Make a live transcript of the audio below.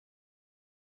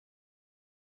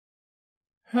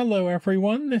Hello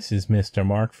everyone, this is Mr.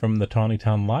 Mark from the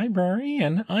Tawnytown Library,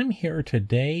 and I'm here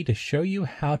today to show you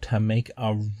how to make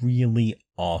a really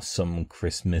awesome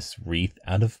Christmas wreath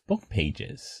out of book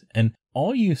pages. And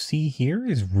all you see here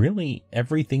is really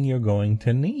everything you're going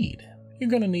to need. You're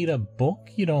going to need a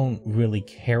book you don't really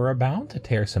care about to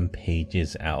tear some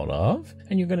pages out of,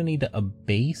 and you're going to need a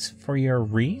base for your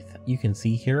wreath. You can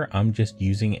see here I'm just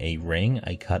using a ring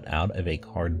I cut out of a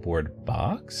cardboard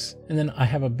box, and then I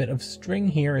have a bit of string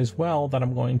here as well that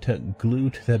I'm going to glue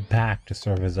to the back to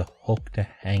serve as a hook to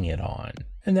hang it on.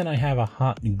 And then I have a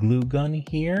hot glue gun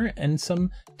here and some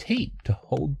tape to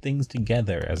hold things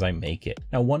together as I make it.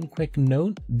 Now, one quick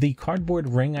note, the cardboard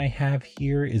ring I have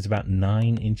here is about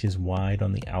 9 inches wide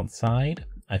on the outside.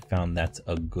 I found that's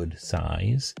a good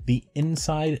size. The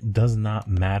inside does not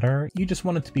matter. You just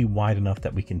want it to be wide enough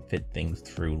that we can fit things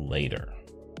through later.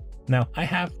 Now, I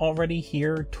have already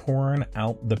here torn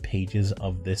out the pages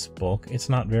of this book. It's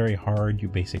not very hard. You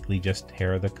basically just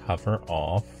tear the cover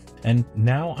off. And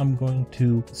now I'm going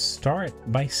to start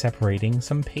by separating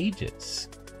some pages.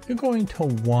 You're going to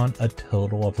want a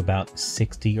total of about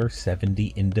 60 or 70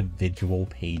 individual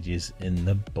pages in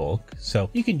the book.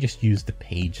 So you can just use the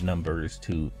page numbers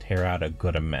to tear out a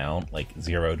good amount, like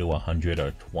 0 to 100 or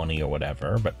 20 or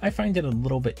whatever. But I find it a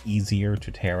little bit easier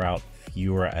to tear out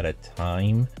fewer at a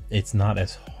time. It's not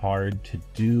as hard to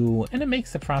do, and it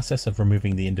makes the process of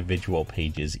removing the individual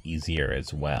pages easier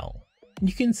as well.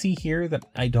 You can see here that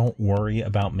I don't worry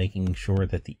about making sure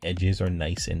that the edges are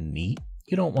nice and neat.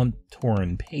 You don't want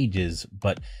torn pages,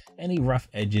 but any rough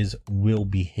edges will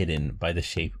be hidden by the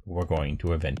shape we're going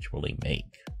to eventually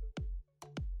make.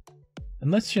 And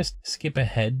let's just skip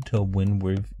ahead to when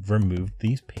we've removed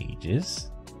these pages.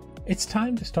 It's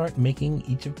time to start making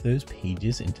each of those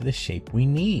pages into the shape we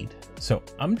need. So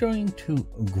I'm going to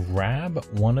grab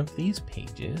one of these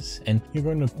pages, and you're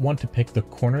going to want to pick the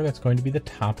corner that's going to be the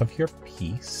top of your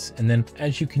piece. And then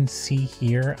as you can see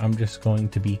here, I'm just going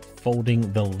to be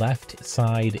folding the left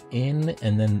side in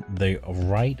and then the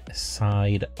right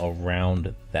side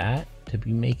around that to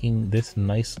be making this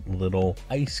nice little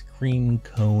ice cream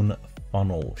cone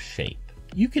funnel shape.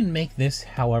 You can make this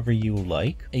however you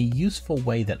like. A useful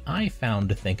way that I found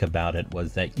to think about it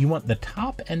was that you want the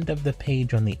top end of the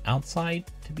page on the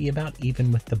outside to be about even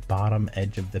with the bottom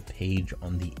edge of the page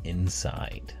on the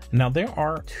inside. Now, there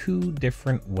are two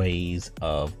different ways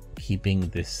of keeping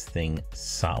this thing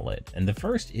solid, and the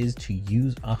first is to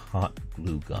use a hot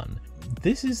glue gun.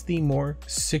 This is the more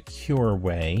secure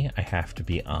way, I have to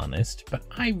be honest, but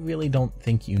I really don't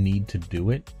think you need to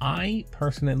do it. I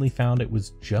personally found it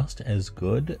was just as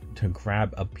good to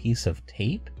grab a piece of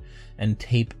tape and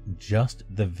tape just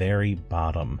the very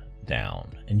bottom down.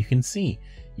 And you can see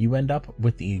you end up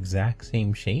with the exact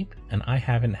same shape, and I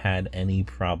haven't had any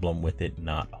problem with it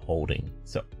not holding.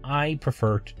 So I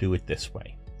prefer to do it this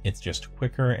way. It's just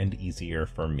quicker and easier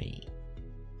for me.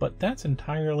 But that's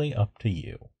entirely up to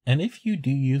you. And if you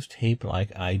do use tape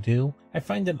like I do, I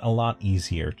find it a lot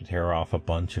easier to tear off a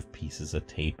bunch of pieces of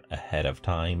tape ahead of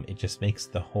time. It just makes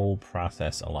the whole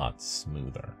process a lot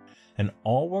smoother. And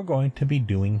all we're going to be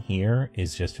doing here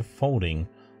is just folding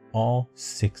all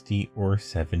 60 or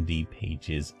 70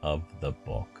 pages of the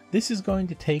book. This is going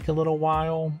to take a little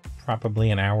while,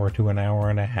 probably an hour to an hour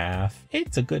and a half.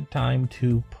 It's a good time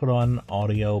to put on an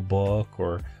audio book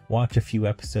or watch a few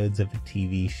episodes of a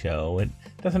TV show. It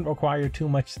doesn't require too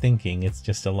much thinking, it's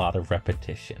just a lot of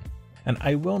repetition. And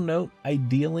I will note,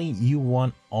 ideally you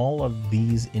want all of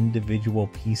these individual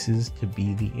pieces to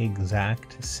be the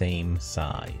exact same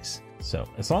size. So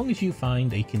as long as you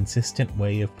find a consistent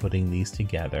way of putting these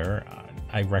together,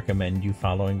 I recommend you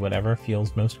following whatever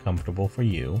feels most comfortable for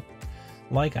you.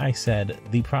 Like I said,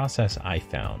 the process I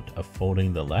found of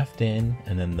folding the left in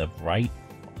and then the right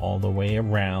all the way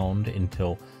around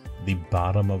until the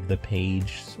bottom of the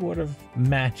page sort of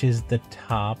matches the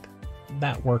top,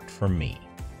 that worked for me.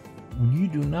 You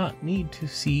do not need to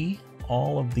see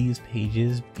all of these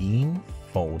pages being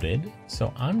folded,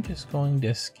 so I'm just going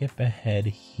to skip ahead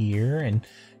here and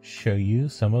show you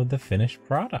some of the finished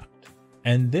product.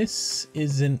 And this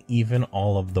isn't even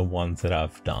all of the ones that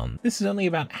I've done. This is only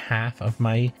about half of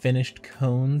my finished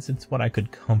cones. It's what I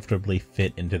could comfortably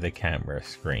fit into the camera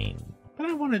screen. But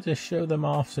I wanted to show them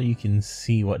off so you can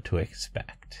see what to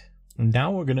expect.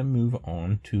 Now we're going to move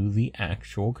on to the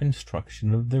actual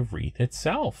construction of the wreath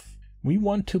itself. We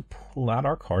want to pull out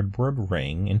our cardboard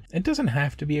ring, and it doesn't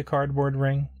have to be a cardboard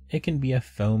ring. It can be a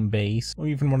foam base or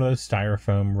even one of those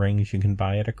styrofoam rings you can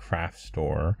buy at a craft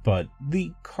store, but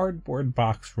the cardboard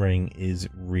box ring is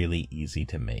really easy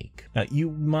to make. Now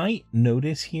you might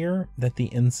notice here that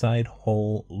the inside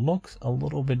hole looks a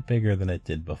little bit bigger than it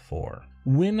did before.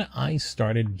 When I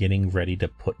started getting ready to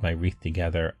put my wreath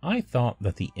together, I thought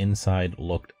that the inside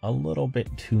looked a little bit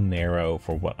too narrow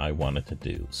for what I wanted to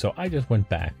do, so I just went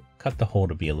back, cut the hole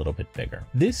to be a little bit bigger.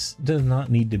 This does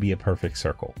not need to be a perfect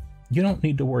circle. You don't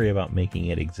need to worry about making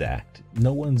it exact.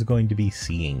 No one's going to be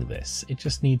seeing this. It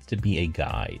just needs to be a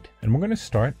guide. And we're going to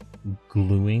start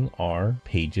gluing our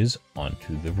pages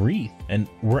onto the wreath. And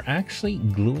we're actually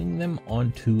gluing them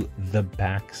onto the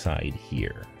back side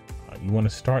here. You want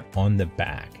to start on the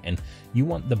back, and you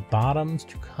want the bottoms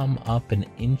to come up an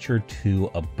inch or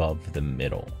two above the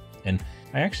middle. And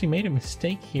I actually made a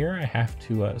mistake here. I have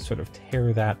to sort of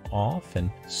tear that off and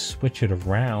switch it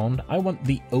around. I want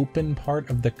the open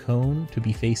part of the cone to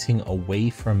be facing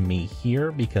away from me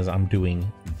here because I'm doing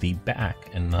the back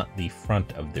and not the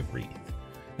front of the wreath.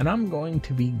 And I'm going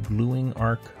to be gluing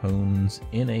our cones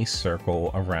in a circle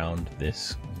around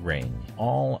this ring,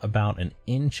 all about an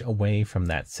inch away from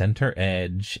that center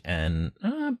edge and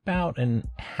about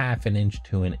half an inch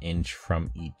to an inch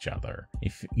from each other.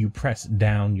 If you press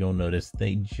down, you'll notice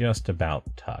they just about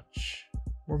touch.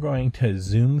 We're going to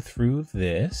zoom through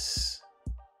this.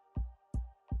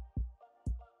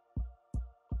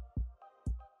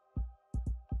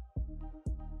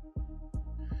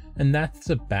 And that's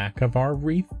the back of our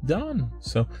wreath done.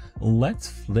 So let's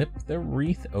flip the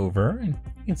wreath over, and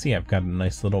you can see I've got a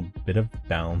nice little bit of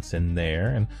bounce in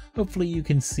there. And hopefully you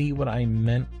can see what I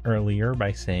meant earlier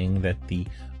by saying that the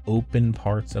open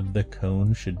parts of the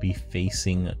cone should be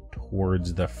facing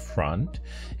towards the front.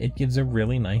 It gives a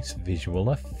really nice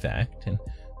visual effect, and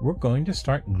we're going to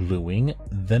start gluing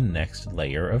the next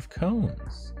layer of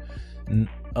cones. And,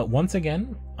 once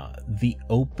again, the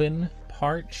open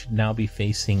part should now be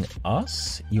facing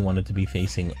us. You want it to be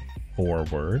facing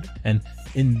forward, and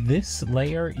in this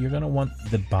layer you're going to want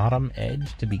the bottom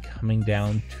edge to be coming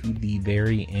down to the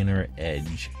very inner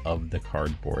edge of the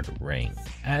cardboard ring.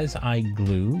 As I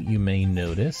glue, you may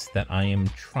notice that I am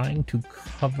trying to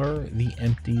cover the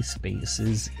empty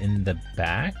spaces in the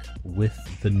back with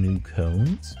the new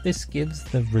cones. This gives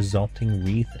the resulting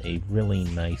wreath a really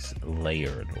nice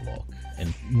layered look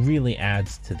and really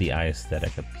adds to the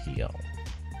aesthetic appeal.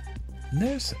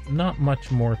 There's not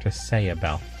much more to say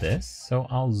about this, so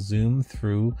I'll zoom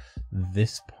through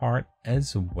this part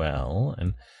as well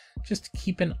and just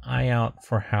keep an eye out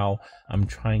for how I'm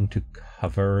trying to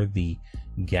cover the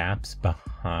gaps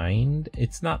behind.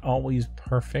 It's not always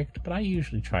perfect, but I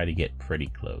usually try to get pretty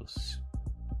close.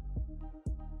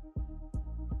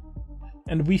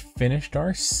 And we finished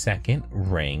our second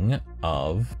ring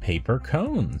of paper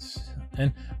cones.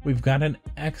 And we've got an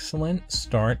excellent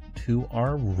start to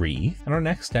our wreath. And our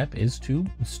next step is to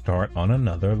start on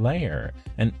another layer.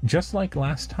 And just like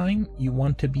last time, you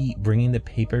want to be bringing the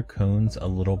paper cones a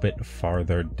little bit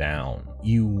farther down.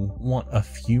 You want a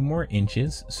few more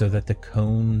inches so that the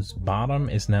cone's bottom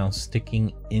is now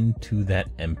sticking into that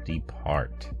empty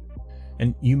part.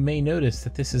 And you may notice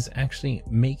that this is actually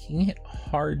making it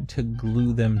hard to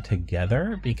glue them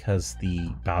together because the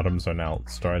bottoms are now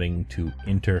starting to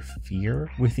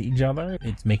interfere with each other.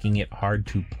 It's making it hard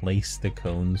to place the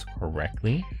cones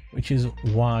correctly, which is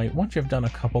why once you've done a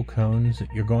couple cones,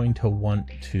 you're going to want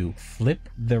to flip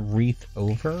the wreath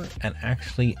over and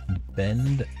actually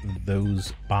bend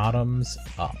those bottoms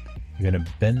up. You're going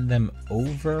to bend them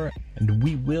over, and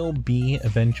we will be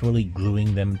eventually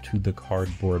gluing them to the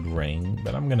cardboard ring,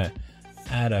 but I'm going to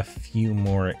add a few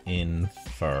more in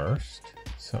first.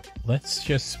 So let's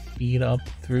just speed up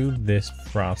through this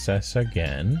process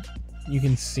again. You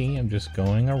can see I'm just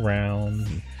going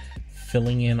around,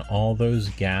 filling in all those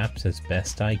gaps as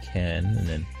best I can, and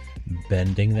then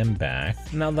bending them back.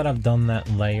 Now that I've done that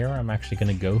layer, I'm actually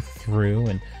going to go through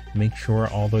and make sure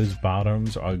all those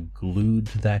bottoms are glued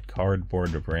to that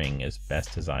cardboard ring as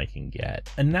best as I can get.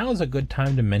 And now is a good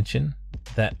time to mention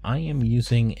that I am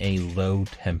using a low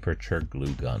temperature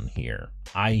glue gun here.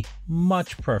 I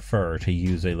much prefer to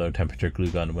use a low temperature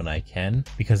glue gun when I can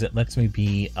because it lets me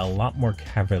be a lot more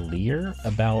cavalier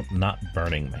about not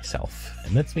burning myself.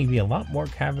 It lets me be a lot more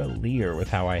cavalier with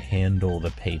how I handle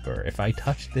the paper. If I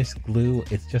touch this glue,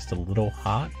 it's just a little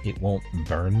hot, it won't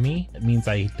burn me. It means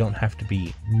I don't have to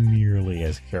be nearly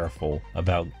as careful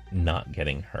about not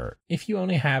getting hurt. If you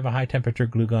only have a high temperature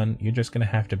glue gun, you're just going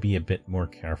to have to be a bit more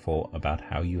careful about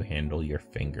how you handle your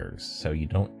fingers so you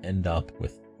don't end up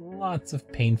with lots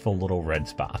of painful little red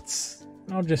spots.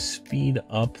 I'll just speed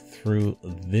up through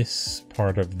this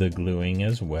part of the gluing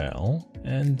as well.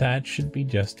 And that should be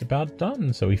just about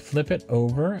done. So we flip it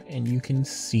over and you can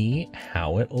see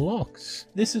how it looks.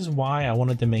 This is why I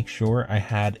wanted to make sure I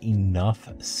had enough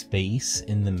space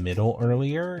in the middle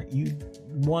earlier. You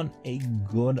want a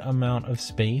good amount of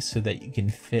space so that you can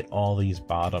fit all these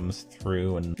bottoms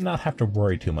through and not have to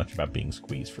worry too much about being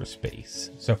squeezed for space.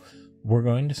 So we're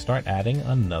going to start adding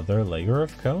another layer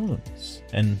of cones,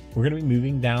 and we're going to be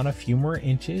moving down a few more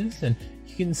inches, and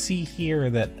you can see here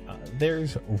that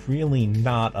there's really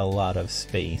not a lot of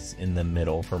space in the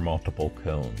middle for multiple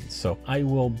cones. So I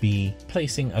will be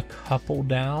placing a couple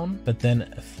down, but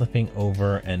then flipping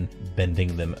over and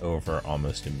bending them over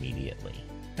almost immediately.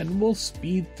 And we'll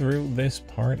speed through this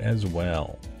part as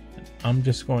well. I'm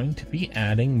just going to be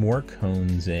adding more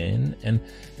cones in, and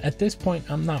at this point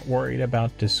I'm not worried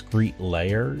about discrete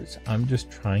layers. I'm just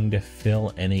trying to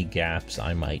fill any gaps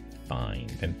I might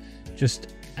find and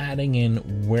just adding in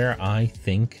where I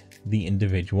think the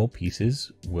individual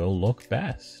pieces will look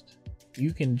best.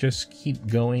 You can just keep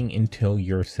going until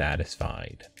you're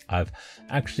satisfied. I've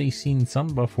actually seen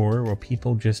some before where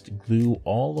people just glue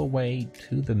all the way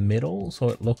to the middle so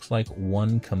it looks like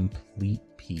one complete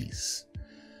piece.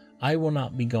 I will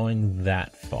not be going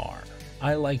that far.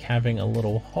 I like having a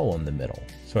little hole in the middle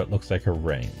so it looks like a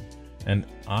ring. And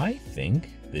I think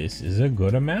this is a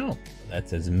good amount.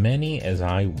 That's as many as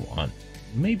I want.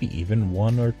 Maybe even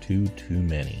one or two too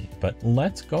many. But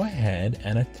let's go ahead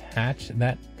and attach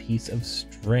that piece of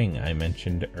string I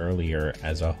mentioned earlier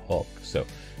as a hook. So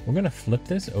we're going to flip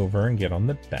this over and get on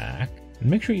the back. And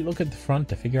make sure you look at the front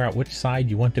to figure out which side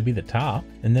you want to be the top.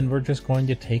 And then we're just going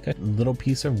to take a little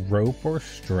piece of rope or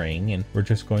string and we're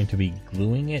just going to be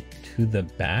gluing it to the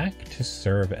back to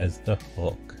serve as the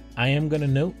hook. I am going to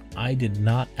note I did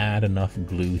not add enough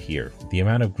glue here. The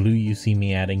amount of glue you see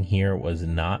me adding here was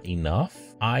not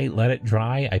enough. I let it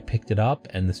dry, I picked it up,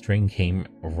 and the string came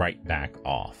right back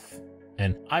off.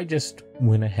 And I just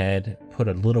went ahead, put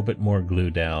a little bit more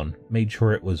glue down, made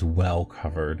sure it was well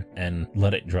covered, and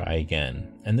let it dry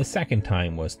again. And the second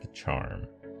time was the charm.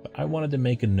 But I wanted to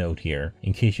make a note here,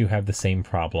 in case you have the same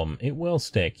problem. It will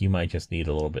stick, you might just need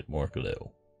a little bit more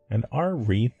glue. And our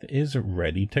wreath is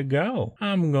ready to go.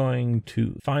 I'm going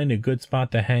to find a good spot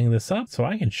to hang this up so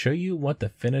I can show you what the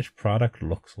finished product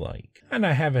looks like. And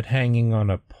I have it hanging on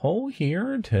a pole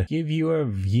here to give you a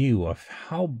view of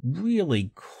how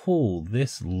really cool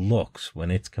this looks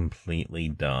when it's completely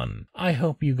done. I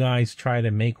hope you guys try to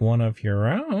make one of your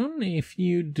own. If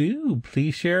you do,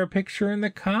 please share a picture in the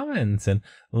comments and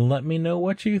let me know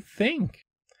what you think.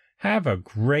 Have a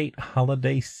great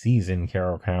holiday season,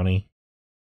 Carroll County.